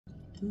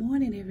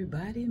Morning,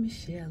 everybody.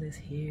 Michelle is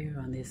here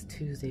on this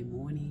Tuesday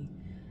morning,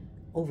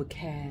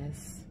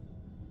 overcast,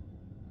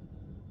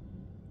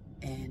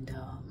 and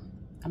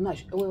I'm not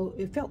sure. Well,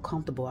 it felt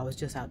comfortable. I was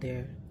just out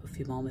there a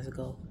few moments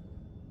ago.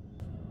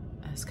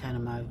 That's kind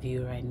of my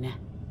view right now.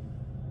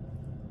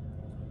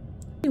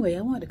 Anyway,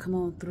 I wanted to come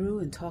on through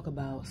and talk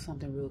about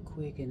something real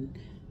quick, and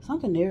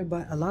something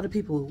a lot of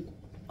people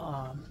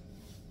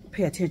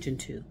pay attention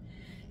to,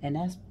 and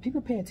that's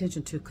people pay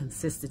attention to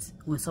consistency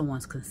when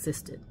someone's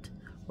consistent.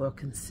 Or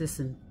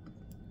consistency.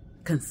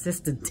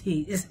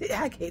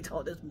 I can't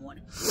talk this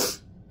morning.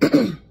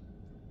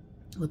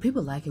 Well,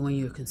 people like it when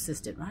you're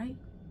consistent, right?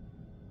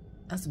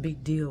 That's a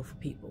big deal for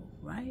people,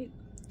 right?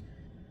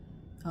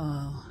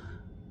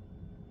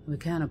 We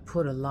kind of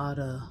put a lot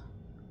of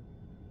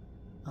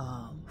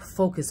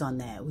focus on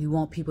that. We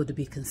want people to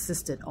be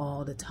consistent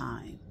all the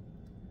time,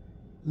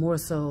 more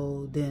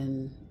so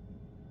than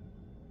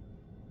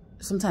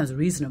sometimes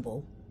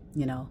reasonable,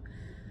 you know.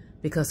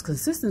 Because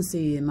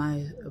consistency, in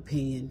my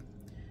opinion,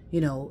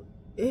 you know,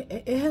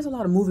 it has a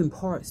lot of moving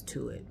parts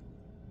to it,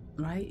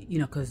 right? You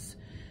know, because,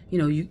 you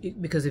know,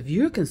 because if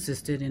you're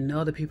consistent and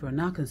other people are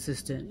not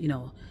consistent, you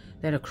know,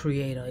 that'll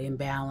create an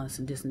imbalance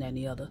and this and that and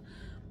the other.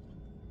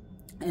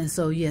 And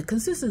so, yeah,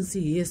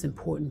 consistency is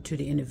important to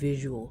the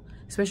individual,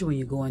 especially when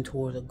you're going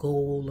towards a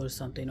goal or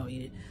something, or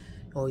you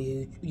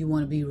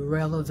want to be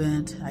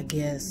relevant, I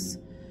guess.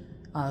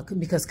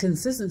 Because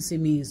consistency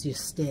means you're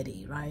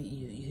steady, right?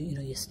 You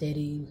know, you're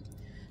steady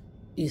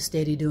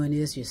doing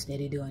this, you're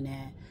steady doing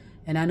that.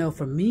 And I know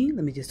for me,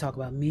 let me just talk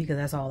about me, because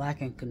that's all I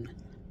can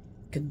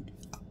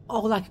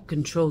all I can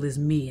control is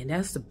me, and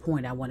that's the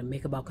point I want to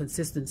make about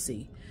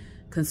consistency.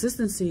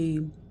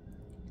 Consistency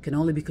can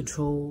only be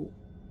controlled,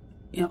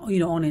 you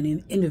know, on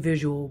an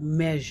individual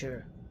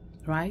measure,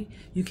 right?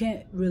 You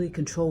can't really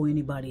control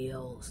anybody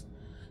else.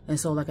 And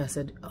so, like I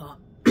said,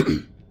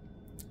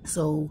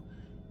 so.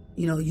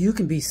 You know, you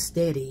can be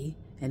steady,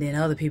 and then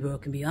other people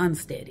can be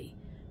unsteady,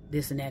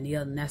 this and that and the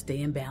other, and that's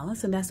the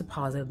imbalance, and that's a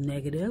positive,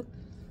 negative,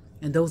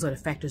 and those are the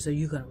factors that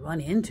you're going to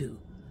run into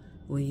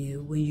when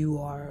you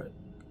are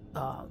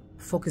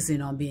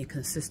focusing on being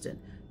consistent.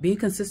 Being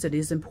consistent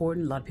is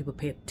important. A lot of people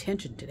pay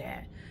attention to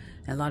that,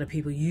 and a lot of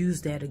people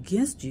use that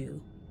against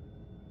you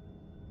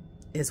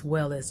as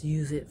well as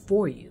use it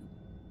for you.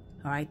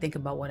 All right, think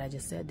about what I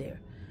just said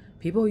there.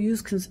 People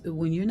use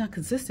when you're not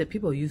consistent,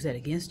 people use that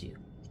against you.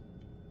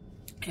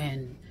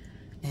 And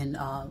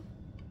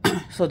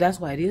so that's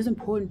why it is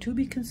important to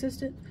be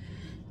consistent,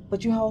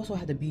 but you also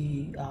have to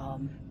be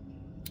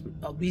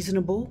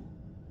reasonable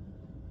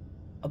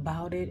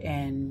about it,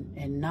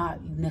 and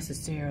not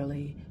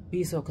necessarily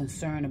be so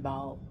concerned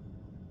about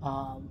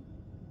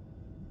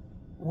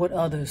what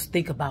others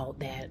think about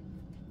that.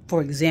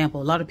 For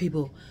example, a lot of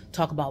people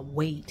talk about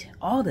weight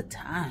all the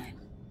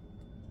time,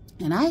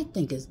 and I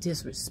think it's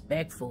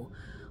disrespectful,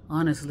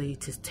 honestly,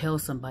 to tell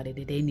somebody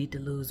that they need to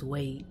lose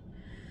weight.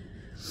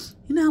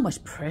 You know how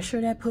much pressure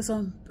that puts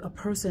on a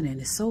person,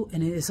 and it's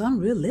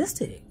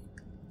unrealistic.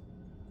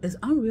 It's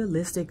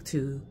unrealistic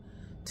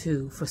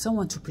for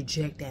someone to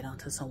project that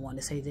onto someone,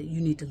 to say that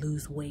you need to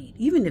lose weight,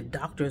 even if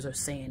doctors are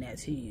saying that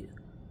to you.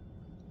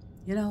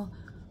 You know,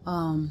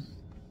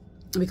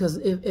 because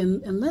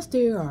unless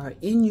they are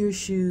in your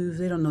shoes,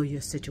 they don't know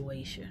your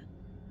situation.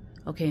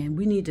 Okay, and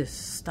we need to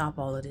stop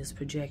all of this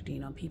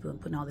projecting on people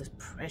and putting all this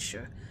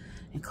pressure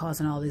and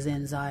causing all this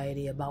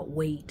anxiety about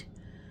weight.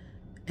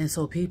 And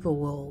so people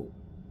will,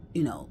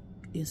 you know,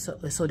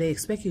 so they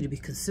expect you to be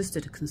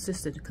consistent.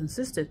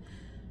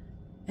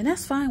 And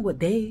that's fine.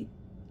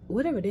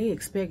 Whatever they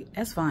expect,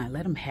 that's fine.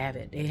 Let them have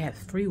it. They have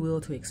free will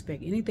to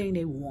expect anything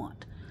they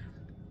want.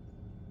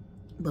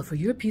 But for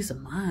your peace of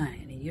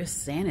mind and your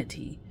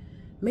sanity,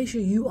 make sure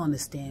you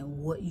understand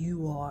what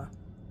you are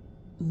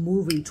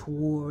moving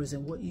towards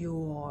and what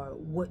you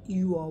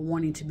are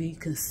wanting to be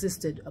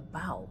consistent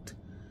about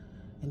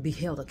and be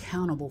held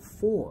accountable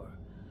for.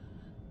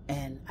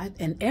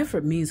 And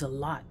effort means a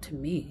lot to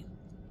me.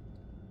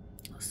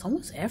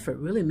 Someone's effort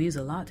really means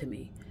a lot to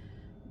me.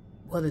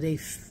 Whether they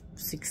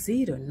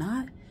succeed or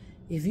not,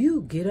 if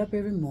you get up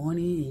every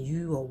morning and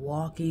you are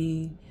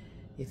walking,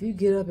 if you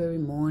get up every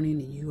morning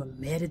and you are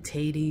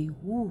meditating,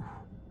 woo,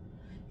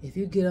 if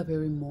you get up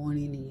every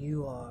morning and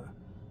you are,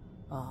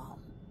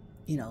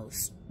 you know,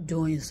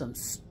 doing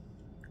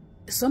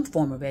some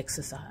form of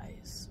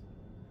exercise,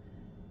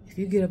 if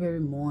you get up every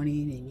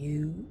morning and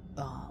you,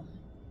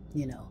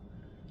 you know,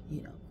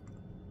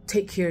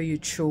 take care of your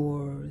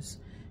chores.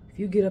 If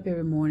you get up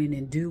every morning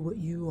and do what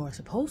you are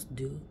supposed to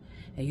do,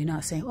 and you're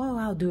not saying, oh,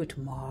 I'll do it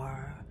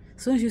tomorrow.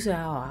 As soon as you say,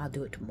 oh, I'll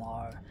do it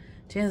tomorrow,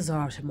 chances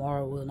are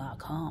tomorrow will not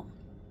come.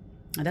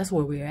 And that's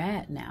where we're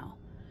at now.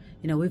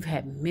 You know, we've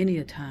had many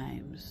a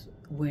times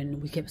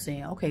when we kept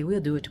saying, okay, we'll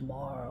do it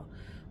tomorrow.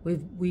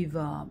 We've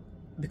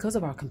because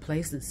of our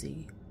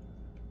complacency,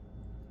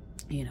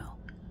 you know,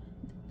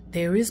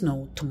 there is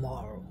no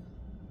tomorrow.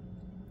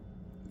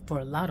 For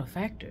a lot of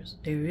factors,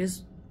 there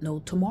is no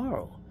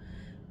tomorrow.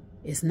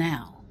 It's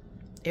now.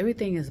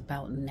 Everything is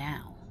about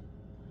now.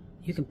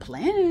 You can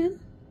plan,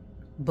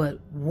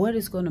 but what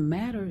is going to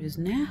matter is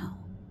now.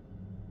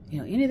 You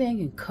know,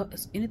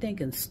 anything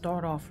can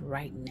start off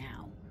right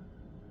now.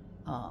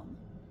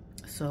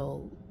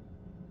 So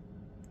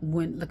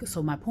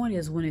my point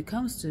is, when it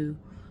comes to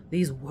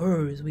these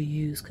words we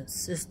use,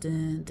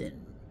 consistent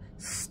and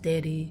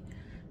steady,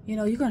 you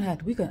know, we're gonna have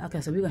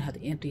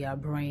to empty our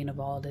brain of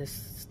all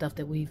this stuff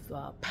that we've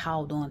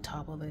piled on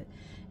top of it,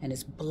 and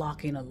it's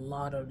blocking a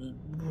lot of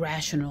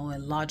rational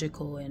and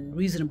logical and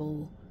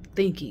reasonable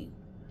thinking,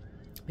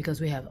 because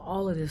we have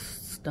all of this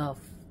stuff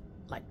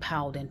like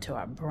piled into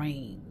our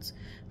brains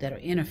that are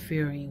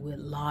interfering with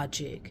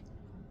logic,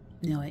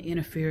 you know, and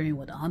interfering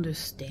with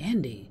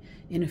understanding,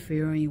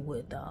 interfering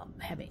with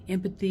having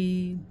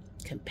empathy,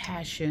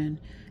 compassion,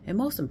 and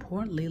most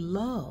importantly,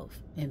 love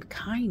and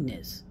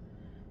kindness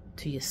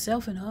to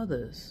yourself and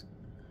others.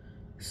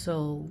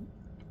 So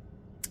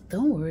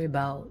don't worry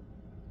about,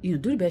 you know,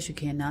 do the best you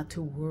can not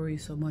to worry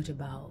so much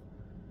about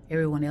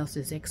everyone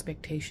else's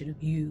expectation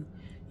of you.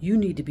 You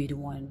need to be the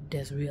one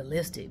that's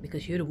realistic,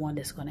 because you're the one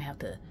that's going to have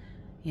to,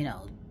 you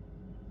know,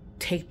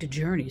 take the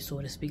journey, so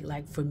to speak.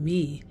 Like for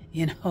me,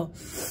 you know,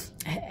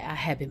 I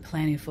have been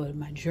planning for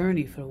my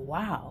journey for a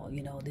while,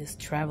 you know, this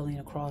traveling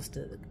across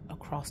the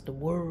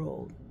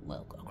world,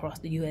 well, across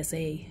the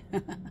USA.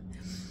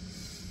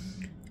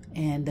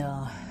 And,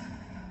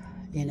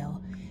 you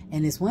know,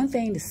 and it's one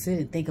thing to sit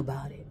and think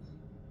about it.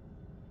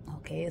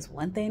 Okay, it's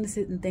one thing to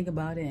sit and think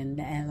about it,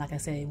 and like I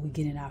said, we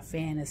get in our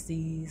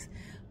fantasies,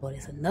 but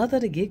it's another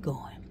to get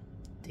going,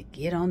 to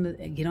get on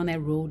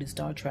that road and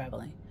start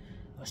traveling,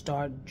 or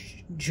start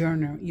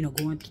journey, you know,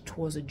 going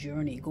towards a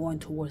journey, going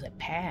towards a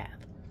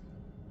path.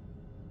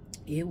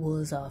 It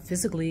was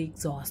physically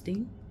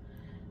exhausting.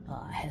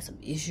 I had some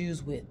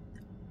issues with,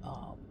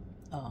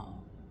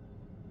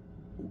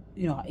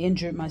 you know, I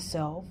injured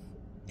myself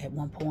at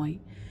one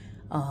point.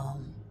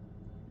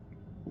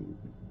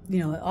 You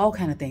know, all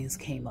kind of things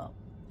came up,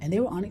 and they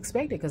were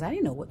unexpected, because I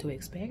didn't know what to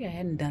expect. I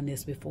hadn't done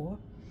this before,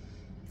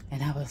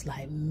 and I was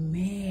like,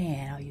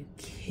 man, are you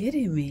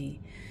kidding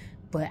me?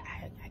 But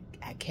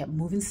I kept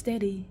moving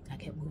steady. I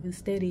kept moving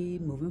steady,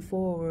 moving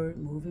forward,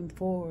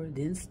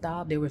 didn't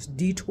stop. There was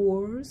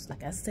detours,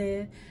 like I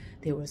said.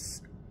 There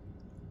was,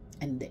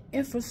 and the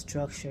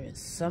infrastructure in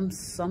some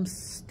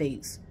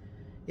states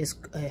is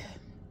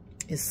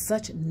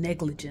such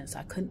negligence.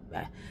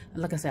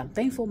 Like I said, I'm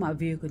thankful my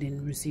vehicle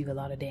didn't receive a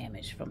lot of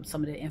damage from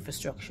some of the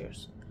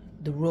infrastructures,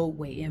 the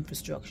roadway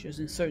infrastructures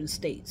in certain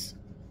states.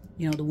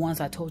 You know, the ones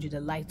I told you, the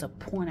lights are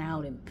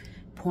pointing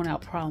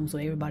out problems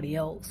with everybody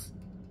else.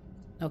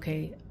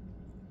 Okay.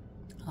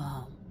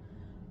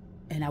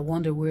 And I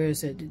wonder, where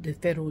is the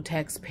federal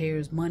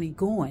taxpayers' money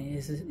going?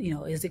 Is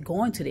it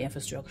going to the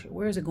infrastructure?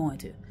 Where is it going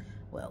to?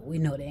 Well, we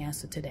know the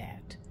answer to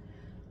that.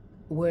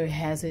 Where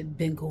has it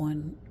been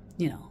going?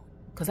 You know,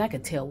 because I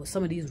could tell with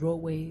some of these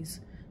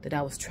roadways that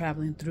I was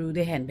traveling through,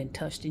 they hadn't been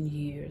touched in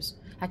years.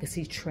 I could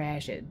see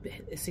trash. It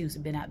seems to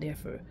have been out there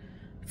for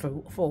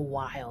a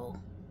while,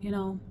 you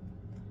know.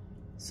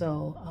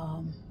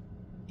 So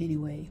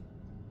anyway,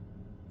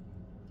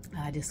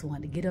 I just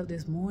wanted to get up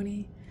this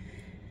morning,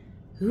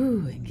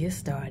 and get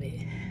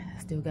started. I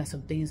still got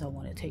some things I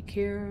want to take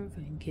care of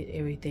and get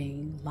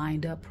everything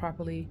lined up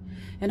properly.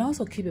 And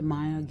also keep in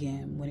mind,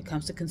 again, when it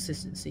comes to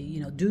consistency, you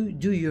know,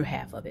 do your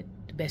half of it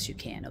the best you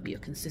can of your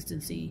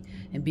consistency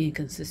and being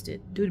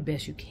consistent. Do the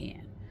best you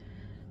can.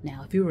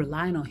 Now, if you're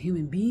relying on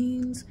human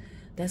beings,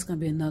 that's going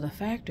to be another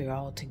factor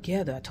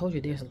altogether. I told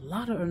you there's a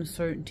lot of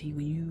uncertainty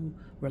when you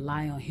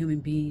rely on human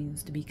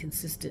beings to be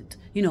consistent.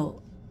 You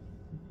know,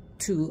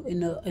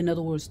 in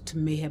other words, to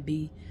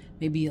maybe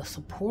a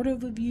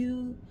supportive of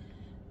you,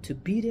 to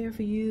be there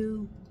for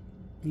you,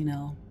 you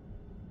know,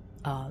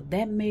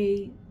 that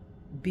may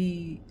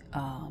be,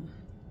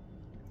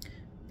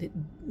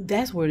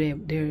 that's where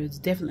there's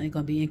definitely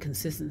going to be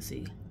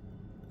inconsistency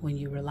when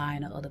you're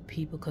relying on other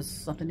people, because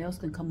something else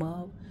can come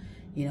up.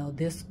 You know,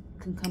 this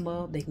can come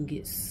up, they can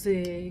get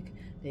sick,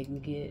 they can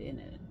get in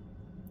a,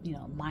 you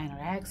know, minor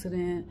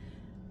accident,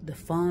 the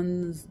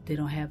funds, they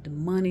don't have the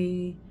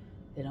money,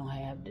 they don't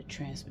have the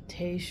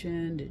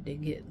transportation, they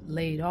get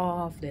laid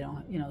off, they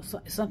don't, you know,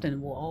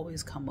 something will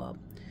always come up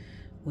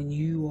when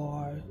you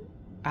are,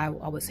 I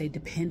would say,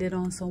 dependent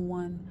on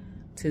someone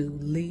to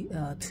be,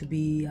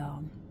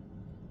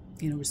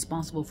 you know,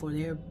 responsible for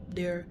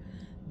their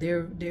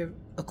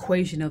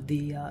equation of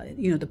the,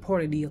 you know, the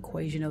part of the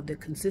equation of the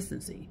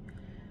consistency.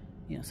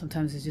 You know,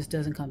 sometimes it just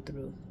doesn't come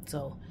through.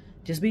 So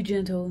just be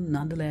gentle,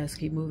 nonetheless,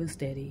 keep moving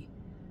steady,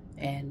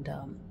 and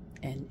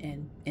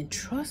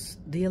trust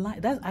the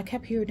alignment. I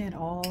kept hearing that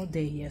all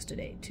day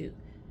yesterday too.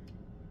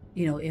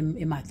 You know,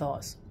 in my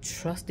thoughts,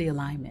 trust the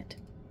alignment.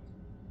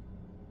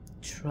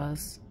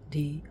 Trust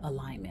the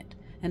alignment,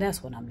 and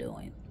that's what I'm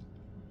doing.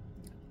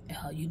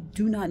 You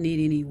do not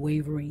need any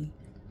wavering,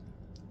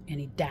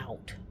 any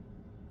doubt.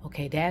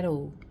 Okay,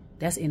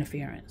 that's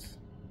interference.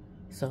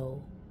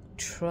 So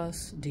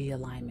trust the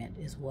alignment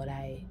is what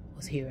I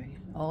was hearing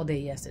all day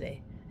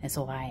yesterday, and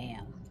so I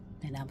am,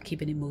 and I'm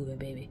keeping it moving,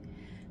 baby.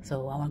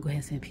 So I want to go ahead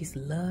and send peace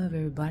and love,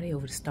 everybody,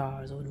 over the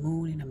stars, over the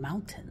moon, and the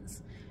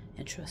mountains,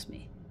 and trust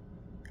me,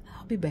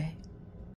 I'll be back.